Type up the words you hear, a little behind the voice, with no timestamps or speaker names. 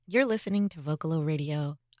You're listening to Vocalo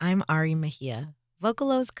Radio. I'm Ari Mejia,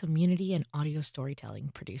 Vocalo's community and audio storytelling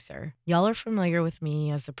producer. Y'all are familiar with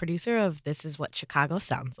me as the producer of This Is What Chicago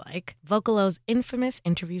Sounds Like, Vocalo's infamous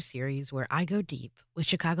interview series where I go deep with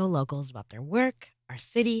Chicago locals about their work, our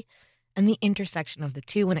city, and the intersection of the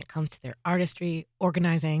two when it comes to their artistry,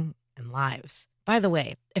 organizing, and lives. By the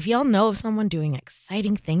way, if y'all know of someone doing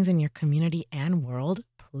exciting things in your community and world,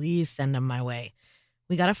 please send them my way.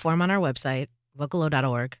 We got a form on our website,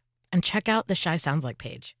 vocalo.org, and check out the Shy Sounds Like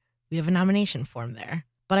page. We have a nomination form there.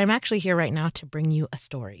 But I'm actually here right now to bring you a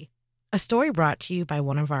story. A story brought to you by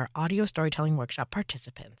one of our audio storytelling workshop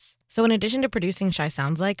participants. So in addition to producing Shy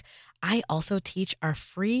Sounds Like, I also teach our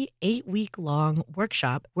free 8-week-long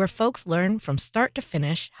workshop where folks learn from start to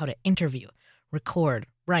finish how to interview, record,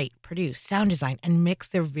 write, produce, sound design, and mix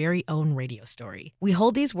their very own radio story. We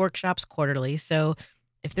hold these workshops quarterly, so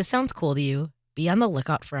if this sounds cool to you, be on the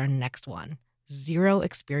lookout for our next one. 0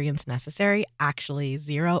 experience necessary, actually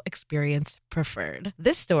 0 experience preferred.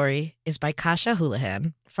 This story is by Kasha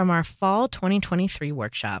Houlihan from our fall 2023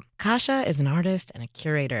 workshop. Kasha is an artist and a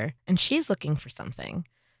curator, and she's looking for something.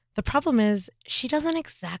 The problem is, she doesn't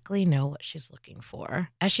exactly know what she's looking for.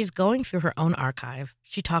 As she's going through her own archive,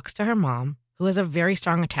 she talks to her mom, who has a very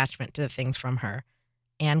strong attachment to the things from her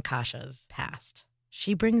and Kasha's past.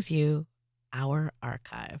 She brings you our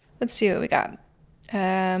archive. Let's see what we got.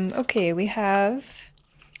 Okay, we have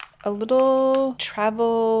a little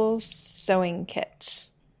travel sewing kit.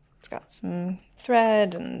 It's got some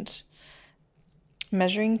thread and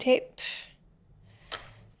measuring tape.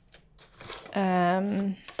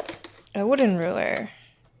 A wooden ruler.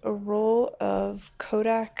 A roll of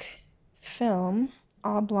Kodak film,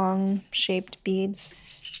 oblong-shaped beads.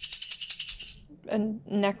 A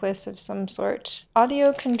necklace of some sort.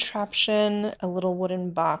 Audio contraption, a little wooden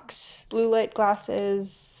box, blue light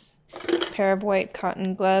glasses, a pair of white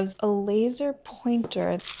cotton gloves, a laser pointer,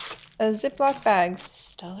 a Ziploc bag,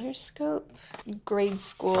 stelloscope, grade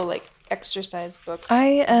school, exercise book.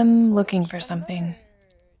 I am looking for something.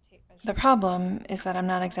 The problem is that I'm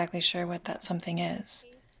not exactly sure what that something is.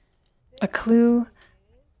 A clue?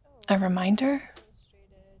 A reminder?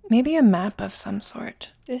 Maybe a map of some sort.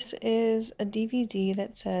 This is a DVD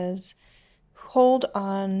that says, "Hold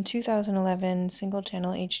on 2011 single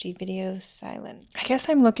channel HD video silent." I guess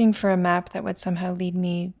I'm looking for a map that would somehow lead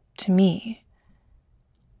me to me.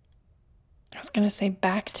 I was going to say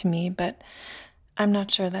back to me, but I'm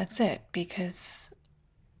not sure that's it, because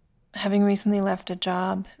having recently left a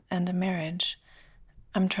job and a marriage,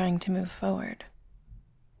 I'm trying to move forward.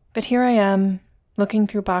 But here I am, looking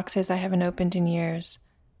through boxes I haven't opened in years,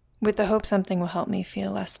 with the hope something will help me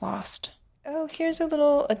feel less lost. Oh, here's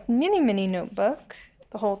a mini notebook.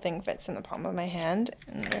 The whole thing fits in the palm of my hand,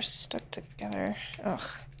 and they're stuck together. Ugh.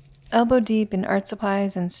 Elbow deep in art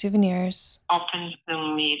supplies and souvenirs. Open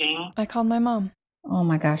Zoom meeting. I called my mom. Oh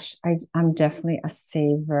my gosh, I'm definitely a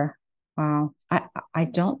saver. Wow. I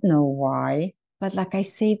don't know why, but I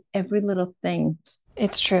save every little thing.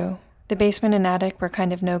 It's true. The basement and attic were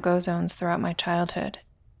kind of no-go zones throughout my childhood.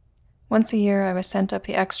 Once a year, I was sent up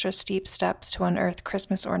the extra steep steps to unearth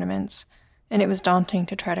Christmas ornaments, and it was daunting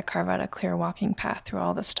to try to carve out a clear walking path through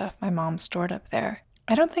all the stuff my mom stored up there.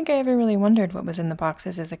 I don't think I ever really wondered what was in the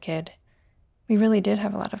boxes as a kid. We really did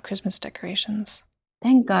have a lot of Christmas decorations.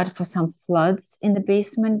 Thank God for some floods in the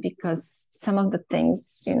basement, because some of the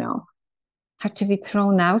things, had to be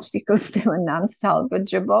thrown out because they were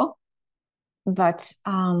non-salvageable. But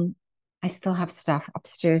I still have stuff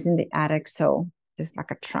upstairs in the attic, so there's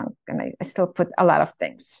a trunk, and I still put a lot of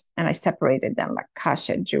things, and I separated them like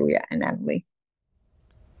Kasha, Julia, and Emily.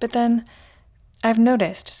 But then I've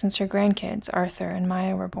noticed since her grandkids, Arthur and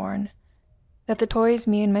Maya, were born, that the toys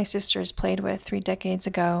me and my sisters played with 3 decades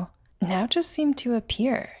ago now just seem to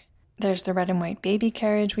appear. There's the red and white baby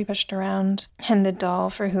carriage we pushed around, and the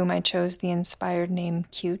doll for whom I chose the inspired name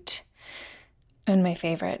Cute, and my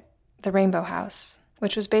favorite, the Rainbow House,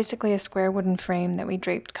 which was basically a square wooden frame that we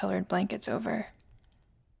draped colored blankets over.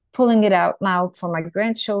 Pulling it out now for my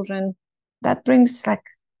grandchildren, that brings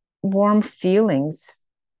warm feelings,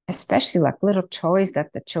 especially little toys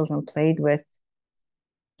that the children played with.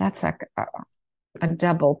 That's a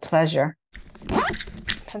double pleasure.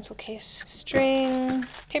 Pencil case, string,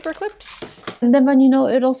 paper clips. And then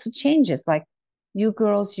it also changes. You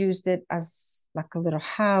girls used it as a little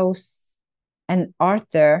house, and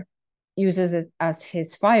Arthur uses it as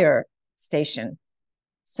his fire station.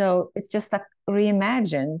 So it's just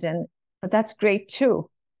reimagined, but that's great too.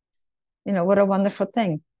 What a wonderful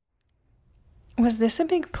thing. Was this a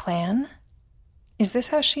big plan? Is this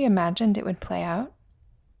how she imagined it would play out?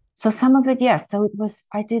 So some of it, yes. So it was,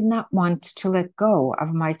 I did not want to let go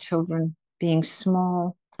of my children being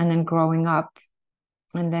small and then growing up.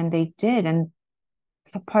 And then they did. And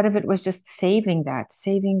so part of it was just saving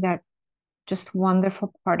that just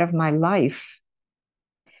wonderful part of my life.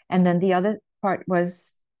 And then the other part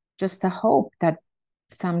was just the hope that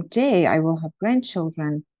someday I will have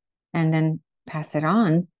grandchildren and then pass it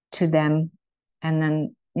on to them. And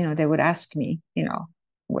then, they would ask me,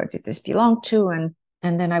 where did this belong to?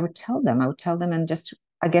 And then I would tell them and just,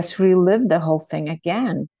 I guess, relive the whole thing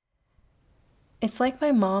again. It's like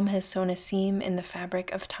my mom has sewn a seam in the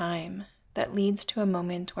fabric of time that leads to a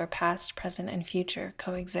moment where past, present, and future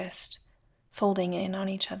coexist, folding in on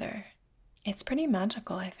each other. It's pretty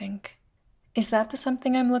magical, I think. Is that the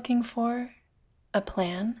something I'm looking for? A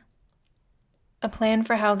plan? A plan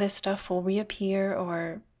for how this stuff will reappear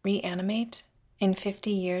or reanimate in 50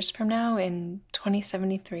 years from now in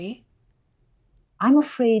 2073? I'm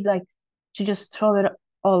afraid, to just throw it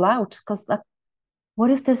all out, because,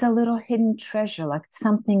 what if there's a little hidden treasure, like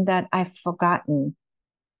something that I've forgotten?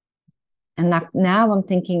 And now I'm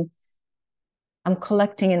thinking, I'm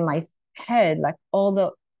collecting in my head, all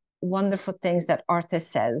the wonderful things that Arthur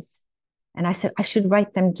says. And I said, I should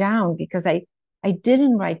write them down, because I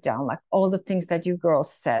didn't write down all the things that you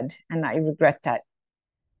girls said. And I regret that.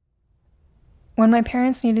 When my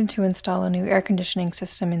parents needed to install a new air conditioning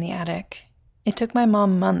system in the attic, it took my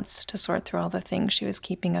mom months to sort through all the things she was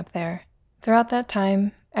keeping up there. Throughout that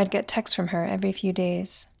time, I'd get texts from her every few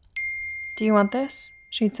days. Do you want this?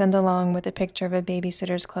 She'd send along with a picture of a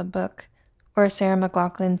Babysitter's Club book, or a Sarah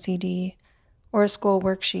McLachlan CD, or a school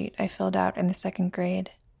worksheet I filled out in the 2nd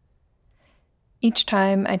grade. Each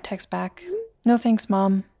time I'd text back, "No thanks,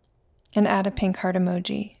 Mom," and add a pink heart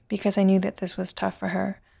emoji, because I knew that this was tough for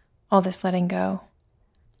her, all this letting go.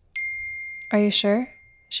 "Are you sure?"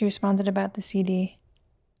 she responded about the CD.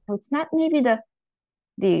 So it's not maybe the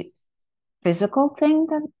physical thing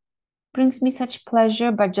that brings me such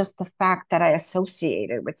pleasure, but just the fact that I associate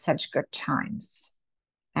it with such good times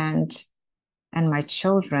and my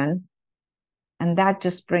children. And that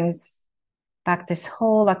just brings back this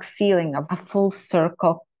whole feeling of a full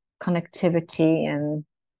circle connectivity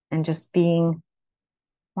and just being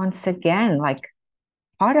once again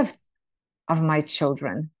part of my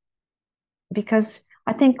children. Because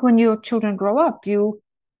I think when your children grow up, you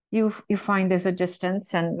find there's a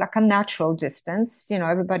distance, and a natural distance.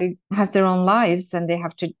 Everybody has their own lives and they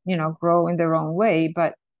have to, grow in their own way,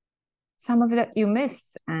 but some of that you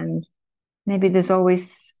miss. And maybe there's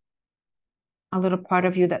always a little part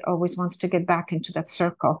of you that always wants to get back into that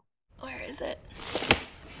circle. Where is it?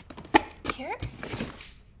 Here?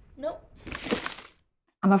 Nope.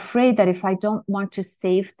 I'm afraid that if I don't want to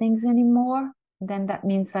save things anymore, then that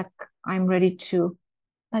means I'm ready to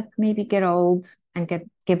maybe get old and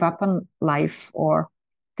give up on life, or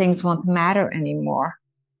things won't matter anymore.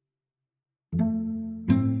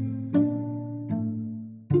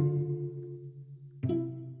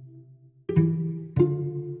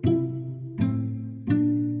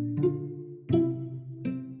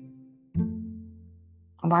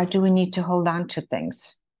 Why do we need to hold on to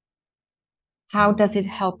things? How does it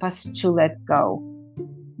help us to let go?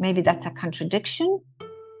 Maybe that's a contradiction.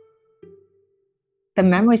 The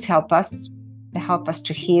memories help us. They help us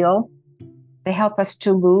to heal. They help us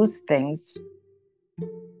to lose things.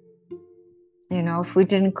 If we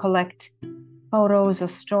didn't collect photos or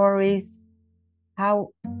stories,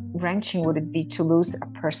 how wrenching would it be to lose a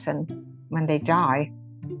person when they die?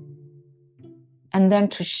 And then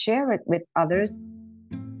to share it with others,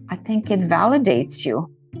 I think it validates you.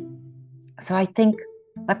 So I think,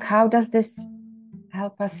 how does this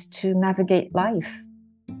help us to navigate life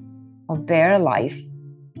or bear life?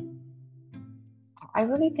 I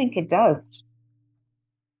really think it does.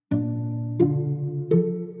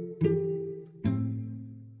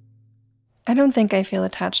 I don't think I feel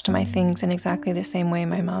attached to my things in exactly the same way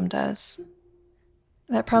my mom does.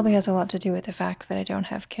 That probably has a lot to do with the fact that I don't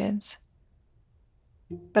have kids.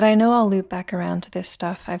 But I know I'll loop back around to this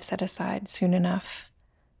stuff I've set aside soon enough.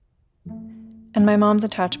 And my mom's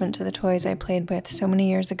attachment to the toys I played with so many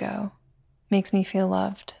years ago makes me feel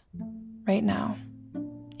loved right now,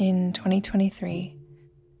 in 2023,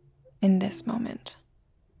 in this moment.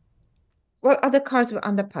 What other cards were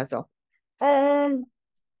on the puzzle?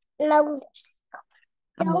 Motorcycle.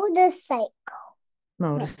 Motorcycle.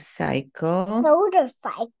 Motorcycle.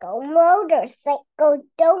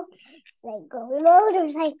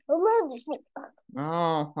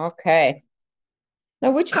 Oh, okay.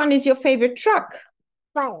 Now, which one is your favorite truck?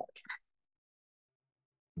 Fire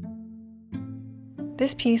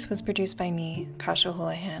This piece was produced by me, Kasha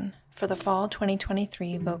Houlihan, for the Fall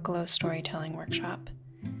 2023 Vocalo Storytelling Workshop.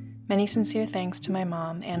 Many sincere thanks to my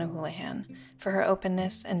mom, Anna Houlihan, for her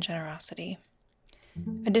openness and generosity.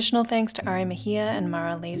 Additional thanks to Ari Mejia and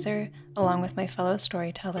Mara Laser, along with my fellow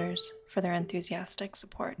storytellers, for their enthusiastic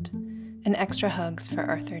support. And extra hugs for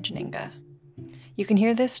Arthur Janinga. You can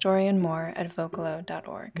hear this story and more at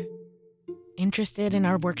vocalo.org. Interested in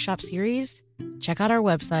our workshop series? Check out our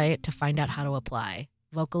website to find out how to apply,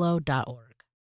 vocalo.org.